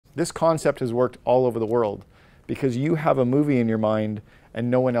This concept has worked all over the world because you have a movie in your mind and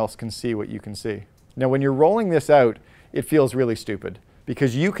no one else can see what you can see. Now, when you're rolling this out, it feels really stupid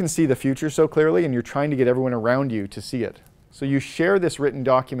because you can see the future so clearly and you're trying to get everyone around you to see it. So you share this written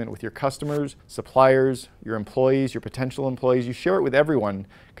document with your customers, suppliers, your employees, your potential employees. You share it with everyone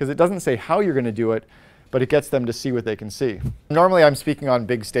because it doesn't say how you're going to do it, but it gets them to see what they can see. Normally I'm speaking on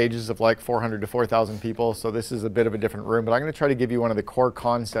big stages of like 400 to 4,000 people, so this is a bit of a different room, but I'm going to try to give you one of the core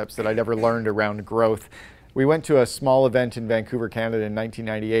concepts that I'd ever learned around growth. We went to a small event in Vancouver, Canada in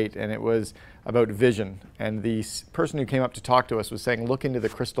 1998, and it was about vision. And the person who came up to talk to us was saying, look into the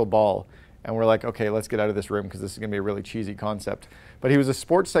crystal ball. And we're like, okay, let's get out of this room because this is going to be a really cheesy concept. But he was a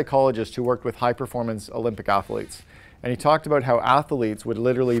sports psychologist who worked with high-performance Olympic athletes. And he talked about how athletes would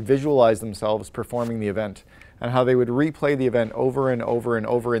literally visualize themselves performing the event and how they would replay the event over and over and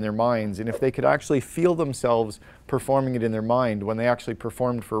over in their minds. And if they could actually feel themselves performing it in their mind, when they actually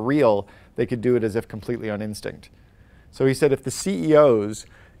performed for real, they could do it as if completely on instinct. So he said if the CEOs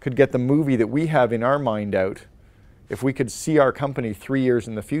could get the movie that we have in our mind out, if we could see our company 3 years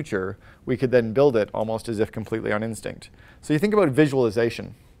in the future, we could then build it almost as if completely on instinct. So you think about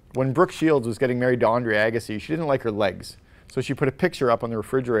visualization. When Brooke Shields was getting married to Andre Agassi, she didn't like her legs. So she put a picture up on the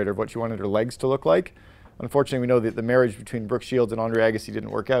refrigerator of what she wanted her legs to look like. Unfortunately, we know that the marriage between Brooke Shields and Andre Agassi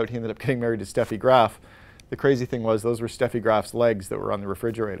didn't work out. He ended up getting married to Steffi Graf. The crazy thing was those were Steffi Graf's legs that were on the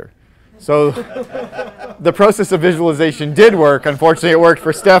refrigerator. So the process of visualization did work. Unfortunately, it worked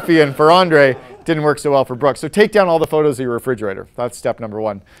for Steffi, and for Andre, it didn't work so well for Brooke. So take down all the photos of your refrigerator. That's step number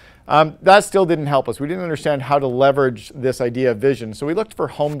one. That still didn't help us. We didn't understand how to leverage this idea of vision. So we looked for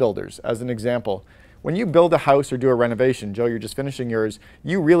home builders as an example. When you build a house or do a renovation, Joe, you're just finishing yours,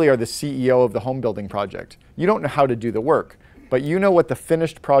 you really are the CEO of the home building project. You don't know how to do the work, but you know what the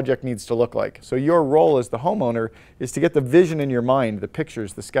finished project needs to look like. So your role as the homeowner is to get the vision in your mind, the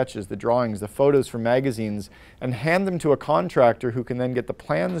pictures, the sketches, the drawings, the photos from magazines, and hand them to a contractor who can then get the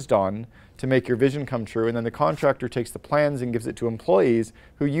plans done to make your vision come true. And then the contractor takes the plans and gives it to employees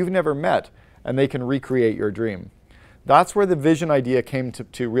who you've never met, and they can recreate your dream. That's where the vision idea came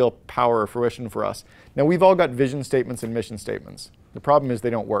to real power or fruition for us. Now, we've all got vision statements and mission statements. The problem is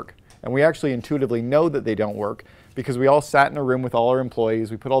they don't work. And we actually intuitively know that they don't work because we all sat in a room with all our employees.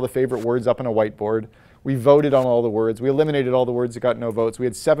 We put all the favorite words up on a whiteboard. We voted on all the words. We eliminated all the words that got no votes. We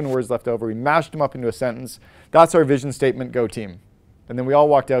had 7 words left over. We mashed them up into a sentence. That's our vision statement, go team. And then we all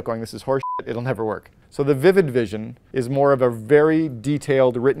walked out going, this is horse shit, it'll never work. So the vivid vision is more of a very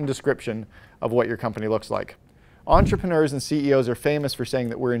detailed written description of what your company looks like. Entrepreneurs and CEOs are famous for saying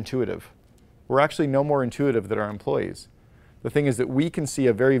that we're intuitive. We're actually no more intuitive than our employees. The thing is that we can see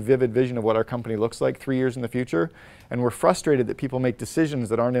a very vivid vision of what our company looks like 3 years in the future, and we're frustrated that people make decisions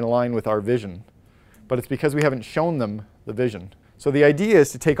that aren't in line with our vision. But it's because we haven't shown them the vision. So the idea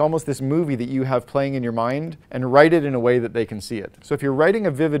is to take almost this movie that you have playing in your mind and write it in a way that they can see it. So if you're writing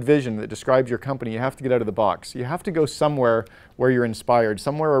a vivid vision that describes your company, you have to get out of the box. You have to go somewhere where you're inspired,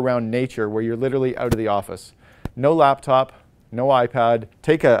 somewhere around nature where you're literally out of the office. No laptop, no iPad.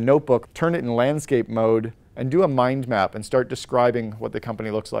 Take a notebook, turn it in landscape mode, and do a mind map and start describing what the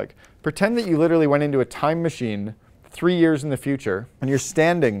company looks like. Pretend that you literally went into a time machine 3 years in the future, and you're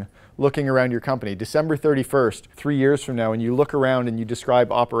standing looking around your company, December 31st, 3 years from now, and you look around and you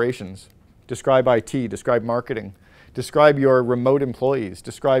describe operations, describe IT, describe marketing, describe your remote employees,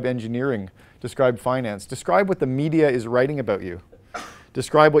 describe engineering, describe finance, describe what the media is writing about you.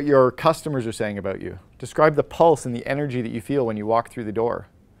 Describe what your customers are saying about you. Describe the pulse and the energy that you feel when you walk through the door.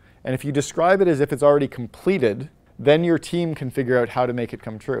 And if you describe it as if it's already completed, then your team can figure out how to make it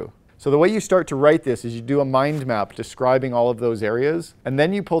come true. So the way you start to write this is you do a mind map describing all of those areas, and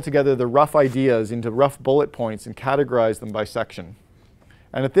then you pull together the rough ideas into rough bullet points and categorize them by section.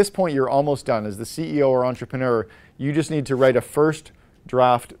 And at this point, you're almost done. As the CEO or entrepreneur, you just need to write a first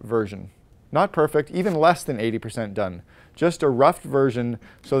draft version. Not perfect, even less than 80% done. Just a rough version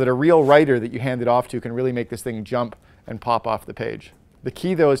so that a real writer that you hand it off to can really make this thing jump and pop off the page. The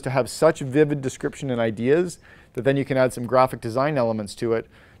key, though, is to have such vivid description and ideas that then you can add some graphic design elements to it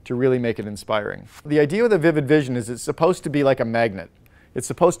to really make it inspiring. The idea with a vivid vision is it's supposed to be like a magnet. It's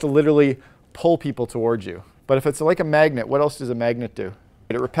supposed to literally pull people towards you. But if it's like a magnet, what else does a magnet do?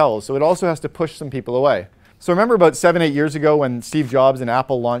 It repels, so it also has to push some people away. So remember about 7-8 years ago when Steve Jobs and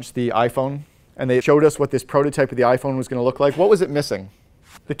Apple launched the iPhone, and they showed us what this prototype of the iPhone was going to look like? What was it missing?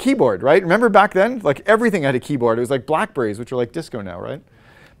 The keyboard, right? Remember back then? Like everything had a keyboard. It was like BlackBerries, which are like disco now, right?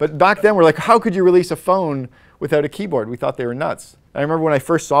 But back then we're like, how could you release a phone without a keyboard? We thought they were nuts. I remember when I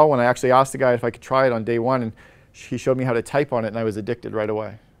first saw one, I actually asked the guy if I could try it on day one, and he showed me how to type on it, and I was addicted right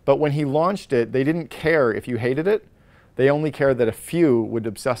away. But when he launched it, they didn't care if you hated it. They only care that a few would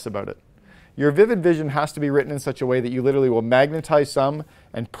obsess about it. Your vivid vision has to be written in such a way that you literally will magnetize some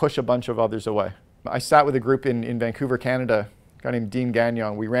and push a bunch of others away. I sat with a group in Vancouver, Canada, a guy named Dean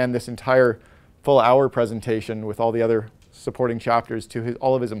Gagnon. We ran this entire full hour presentation with all the other supporting chapters to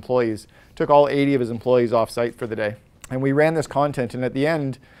all of his employees. Took all 80 of his employees off site for the day. And we ran this content, and at the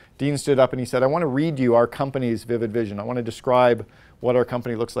end, Dean stood up and he said, I want to read you our company's vivid vision. I want to describe what our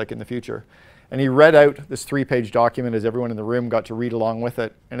company looks like in the future. And he read out this 3-page document as everyone in the room got to read along with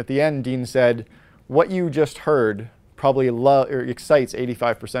it. And at the end, Dean said, what you just heard probably excites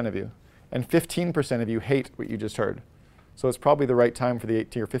 85% of you. And 15% of you hate what you just heard. So it's probably the right time for the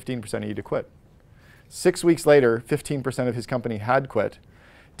 18 or 15% of you to quit. 6 weeks later, 15% of his company had quit.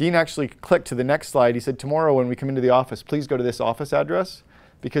 Dean actually clicked to the next slide. He said, tomorrow when we come into the office, please go to this office address,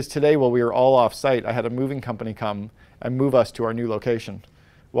 because today while we were all off site, I had a moving company come and move us to our new location.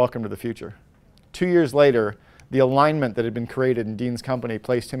 Welcome to the future. 2 years later, the alignment that had been created in Dean's company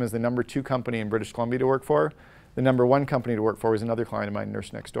placed him as the #2 company in British Columbia to work for. The #1 company to work for was another client of mine,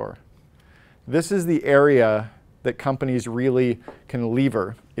 Nurse Next Door. This is the area that companies really can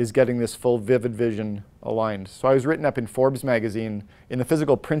lever, is getting this full vivid vision aligned. So I was written up in Forbes magazine, in the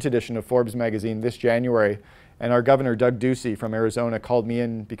physical print edition of Forbes magazine this January, and our governor, Doug Ducey from Arizona, called me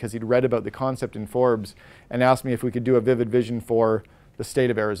in because he'd read about the concept in Forbes and asked me if we could do a vivid vision for the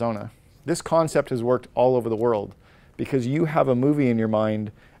state of Arizona. This concept has worked all over the world because you have a movie in your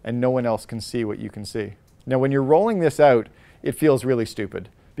mind and no one else can see what you can see. Now, when you're rolling this out, it feels really stupid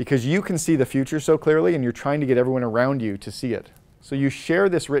because you can see the future so clearly and you're trying to get everyone around you to see it. So you share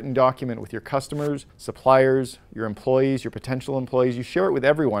this written document with your customers, suppliers, your employees, your potential employees. You share it with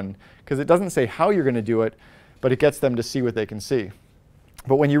everyone because it doesn't say how you're going to do it, but it gets them to see what they can see.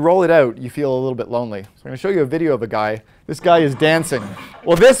 But when you roll it out, you feel a little bit lonely. So I'm going to show you a video of a guy. This guy is dancing.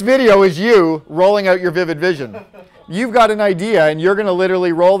 Well, this video is you rolling out your vivid vision. You've got an idea, and you're going to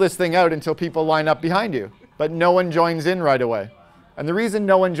literally roll this thing out until people line up behind you. But no one joins in right away. And the reason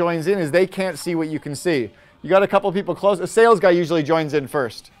no one joins in is they can't see what you can see. You got a couple people close. A sales guy usually joins in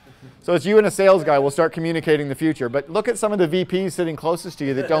first. So it's you and a sales guy will start communicating the future. But look at some of the VPs sitting closest to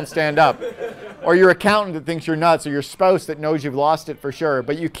you that don't stand up. Or your accountant that thinks you're nuts, or your spouse that knows you've lost it for sure.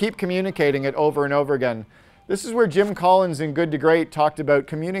 But you keep communicating it over and over again. This is where Jim Collins in Good to Great talked about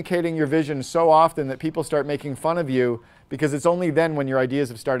communicating your vision so often that people start making fun of you because it's only then when your ideas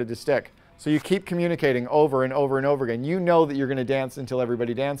have started to stick. So you keep communicating over and over and over again. You know that you're going to dance until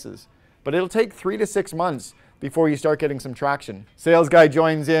everybody dances. But it'll take 3 to 6 months before you start getting some traction. Sales guy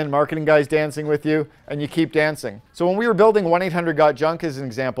joins in, marketing guy's dancing with you, and you keep dancing. So when we were building 1-800-GOT-JUNK as an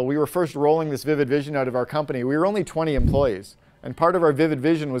example, we were first rolling this vivid vision out of our company. We were only 20 employees. And part of our vivid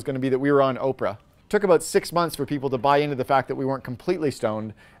vision was going to be that we were on Oprah. It took about 6 months for people to buy into the fact that we weren't completely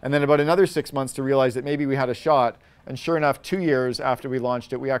stoned, and then about another 6 months to realize that maybe we had a shot. And sure enough, 2 years after we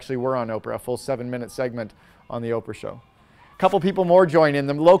launched it, we actually were on Oprah, a full 7-minute segment on the Oprah show. Couple people more join in.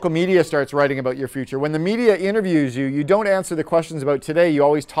 The local media starts writing about your future. When the media interviews you, you don't answer the questions about today. You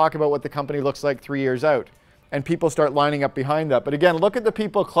always talk about what the company looks like 3 years out. And people start lining up behind that. But again, look at the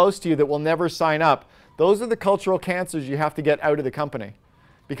people close to you that will never sign up. Those are the cultural cancers you have to get out of the company.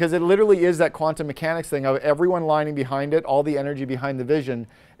 Because it literally is that quantum mechanics thing of everyone lining behind it, all the energy behind the vision,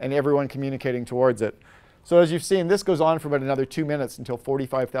 and everyone communicating towards it. So as you've seen, this goes on for about another 2 minutes until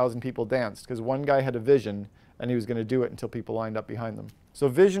 45,000 people danced. Because one guy had a vision and he was going to do it until people lined up behind them. So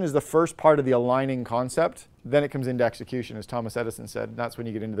vision is the first part of the aligning concept. Then it comes into execution, as Thomas Edison said. And that's when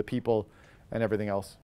you get into the people and everything else.